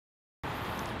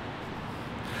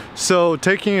So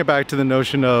taking it back to the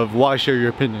notion of why share your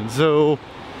opinion. So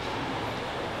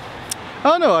I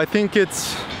don't know, I think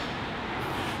it's,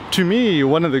 to me,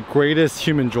 one of the greatest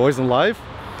human joys in life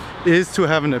is to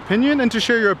have an opinion and to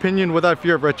share your opinion without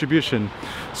fear of retribution.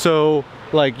 So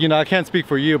like, you know, I can't speak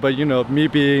for you, but you know, me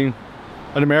being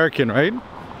an American, right?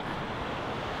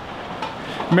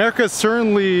 America is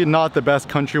certainly not the best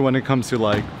country when it comes to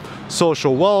like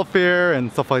social welfare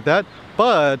and stuff like that,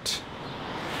 but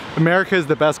America is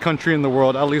the best country in the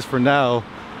world, at least for now,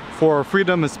 for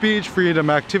freedom of speech, freedom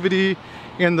of activity,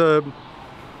 and the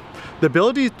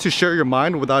ability to share your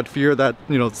mind without fear that,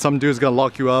 you know, some dude's gonna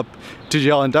lock you up to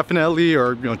jail indefinitely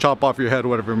or, you know, chop off your head,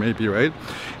 whatever it may be, right?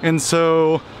 And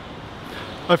so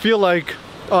I feel like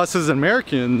us as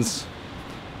Americans,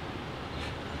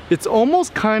 it's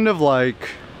almost kind of like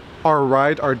our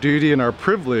right, our duty, and our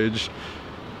privilege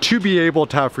to be able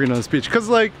to have freedom of speech. Because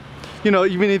like, you know,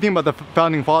 even anything about the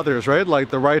founding fathers, right?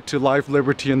 Like the right to life,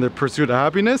 liberty, and the pursuit of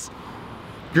happiness,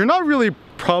 you're not really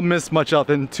promised much out.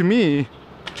 And to me,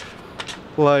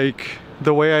 like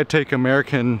the way I take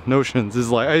American notions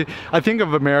is like, I think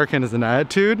of American as an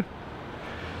attitude.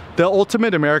 The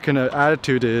ultimate American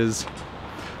attitude is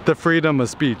the freedom of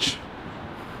speech.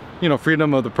 You know,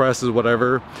 freedom of the press is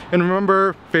whatever. And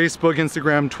remember, Facebook,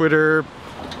 Instagram, Twitter,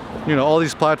 you know, all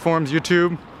these platforms,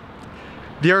 YouTube,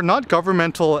 they are not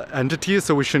governmental entities,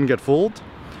 so we shouldn't get fooled.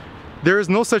 There is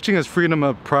no such thing as freedom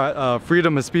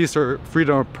of speech or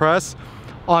freedom of press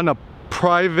on a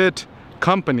private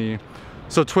company.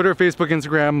 So Twitter, Facebook,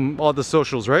 Instagram, all the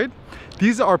socials, right?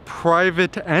 These are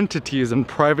private entities and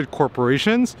private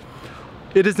corporations.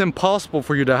 It is impossible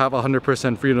for you to have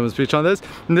 100% freedom of speech on this.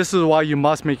 And this is why you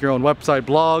must make your own website,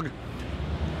 blog,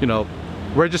 you know,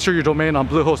 register your domain on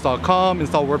bluehost.com,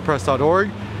 install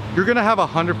wordpress.org. You're gonna have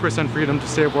 100% freedom to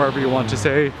say whatever you want to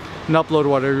say and upload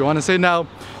whatever you want to say. Now,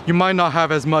 you might not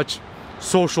have as much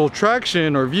social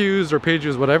traction or views or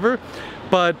pages, whatever,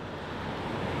 but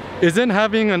isn't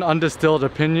having an undistilled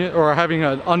opinion or having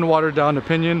an unwatered down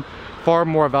opinion far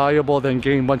more valuable than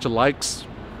getting a bunch of likes,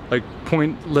 like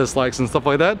pointless likes and stuff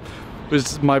like that?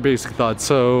 Is my basic thought.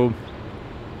 So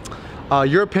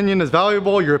your opinion is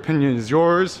valuable, your opinion is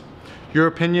yours. Your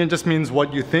opinion just means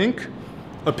what you think.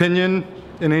 Opinion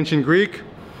in ancient Greek,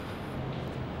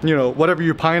 you know, whatever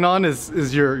you pine on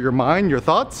is your mind, your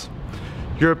thoughts.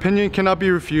 Your opinion cannot be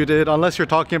refuted unless you're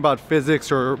talking about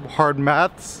physics or hard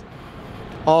maths.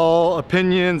 All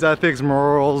opinions, ethics,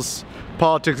 morals,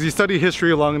 politics, you study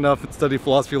history long enough, study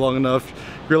philosophy long enough,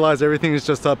 realize everything is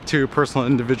just up to personal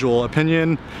individual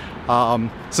opinion.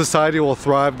 Society will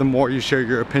thrive the more you share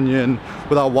your opinion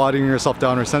without watering yourself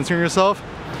down or censoring yourself.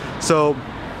 So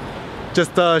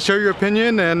just share your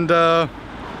opinion, and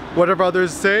whatever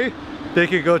others say, they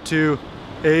could go to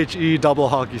HE double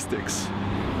hockey sticks.